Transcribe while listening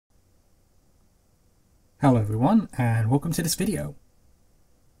Hello everyone and welcome to this video.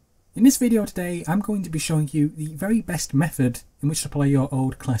 In this video today I'm going to be showing you the very best method in which to play your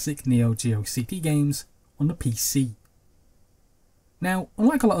old classic Neo Geo CD games on the PC. Now,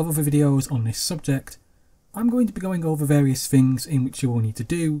 unlike a lot of other videos on this subject, I'm going to be going over various things in which you will need to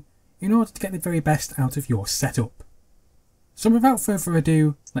do in order to get the very best out of your setup. So without further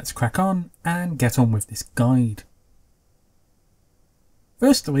ado, let's crack on and get on with this guide.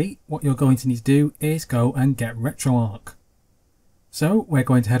 Firstly, what you're going to need to do is go and get Retroarch. So we're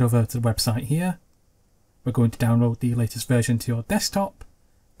going to head over to the website here. We're going to download the latest version to your desktop,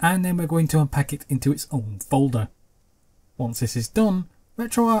 and then we're going to unpack it into its own folder. Once this is done,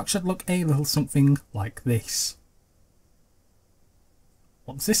 Retroarch should look a little something like this.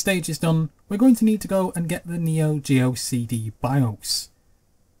 Once this stage is done, we're going to need to go and get the Neo Geo Cd Bios.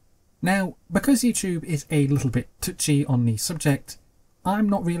 Now, because YouTube is a little bit touchy on the subject, I'm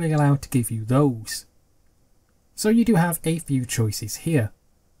not really allowed to give you those. So you do have a few choices here.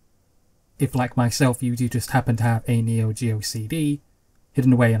 If, like myself, you do just happen to have a Neo Geo CD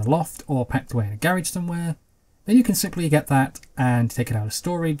hidden away in a loft or packed away in a garage somewhere, then you can simply get that and take it out of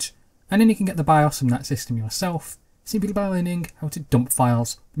storage, and then you can get the BIOS from that system yourself, simply by learning how to dump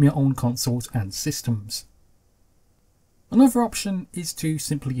files from your own consoles and systems. Another option is to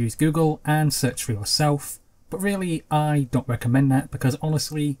simply use Google and search for yourself, but really I don't recommend that because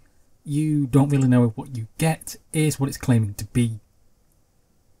honestly, you don't really know if what you get is what it's claiming to be.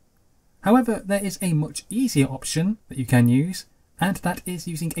 However, there is a much easier option that you can use, and that is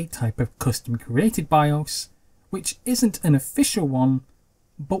using a type of custom created BIOS, which isn't an official one,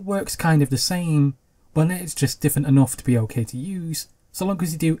 but works kind of the same, but it's just different enough to be okay to use, so long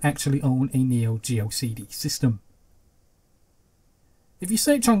as you do actually own a Neo Geo CD system. If you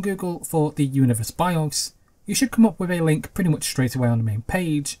search on Google for the Universe BIOS, you should come up with a link pretty much straight away on the main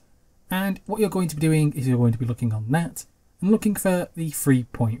page, and what you're going to be doing is you're going to be looking on that and looking for the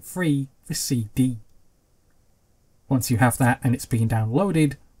 3.3 for CD. Once you have that and it's being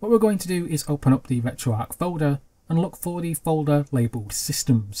downloaded, what we're going to do is open up the Retroarch folder and look for the folder labelled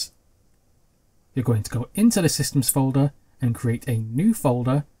Systems. You're going to go into the Systems folder and create a new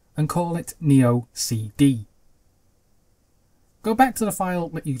folder and call it Neo CD. Go back to the file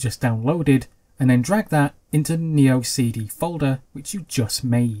that you just downloaded and then drag that into the Neo CD folder which you just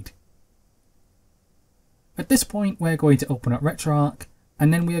made. At this point we're going to open up Retroarch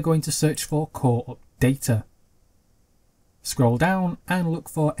and then we are going to search for Core Updater. Scroll down and look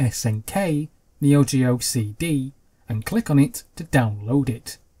for SNK Neo Geo CD and click on it to download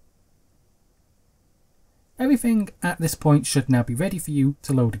it. Everything at this point should now be ready for you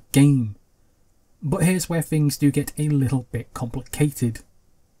to load a game, but here's where things do get a little bit complicated.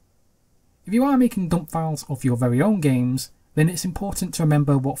 If you are making dump files of your very own games, then it's important to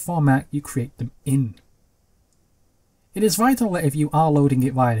remember what format you create them in. It is vital that if you are loading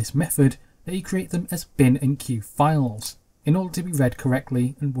it via this method, that you create them as bin and queue files, in order to be read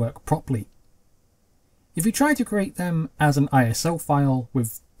correctly and work properly. If you try to create them as an ISO file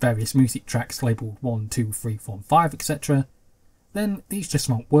with various music tracks labelled 1, 2, 3, 4, 5, etc., then these just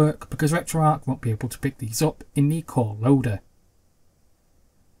won't work because Retroarch won't be able to pick these up in the core loader.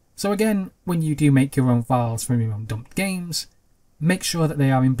 So again, when you do make your own files from your own dumped games, make sure that they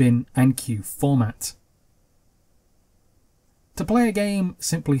are in bin and queue format. To play a game,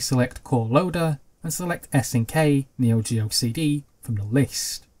 simply select Core Loader and select SNK Neo Geo CD from the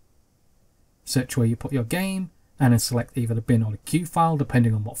list. Search where you put your game and then select either the bin or the queue file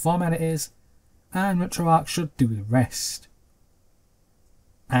depending on what format it is, and Retroarch should do the rest.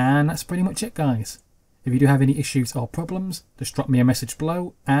 And that's pretty much it, guys. If you do have any issues or problems, just drop me a message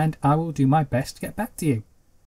below and I will do my best to get back to you.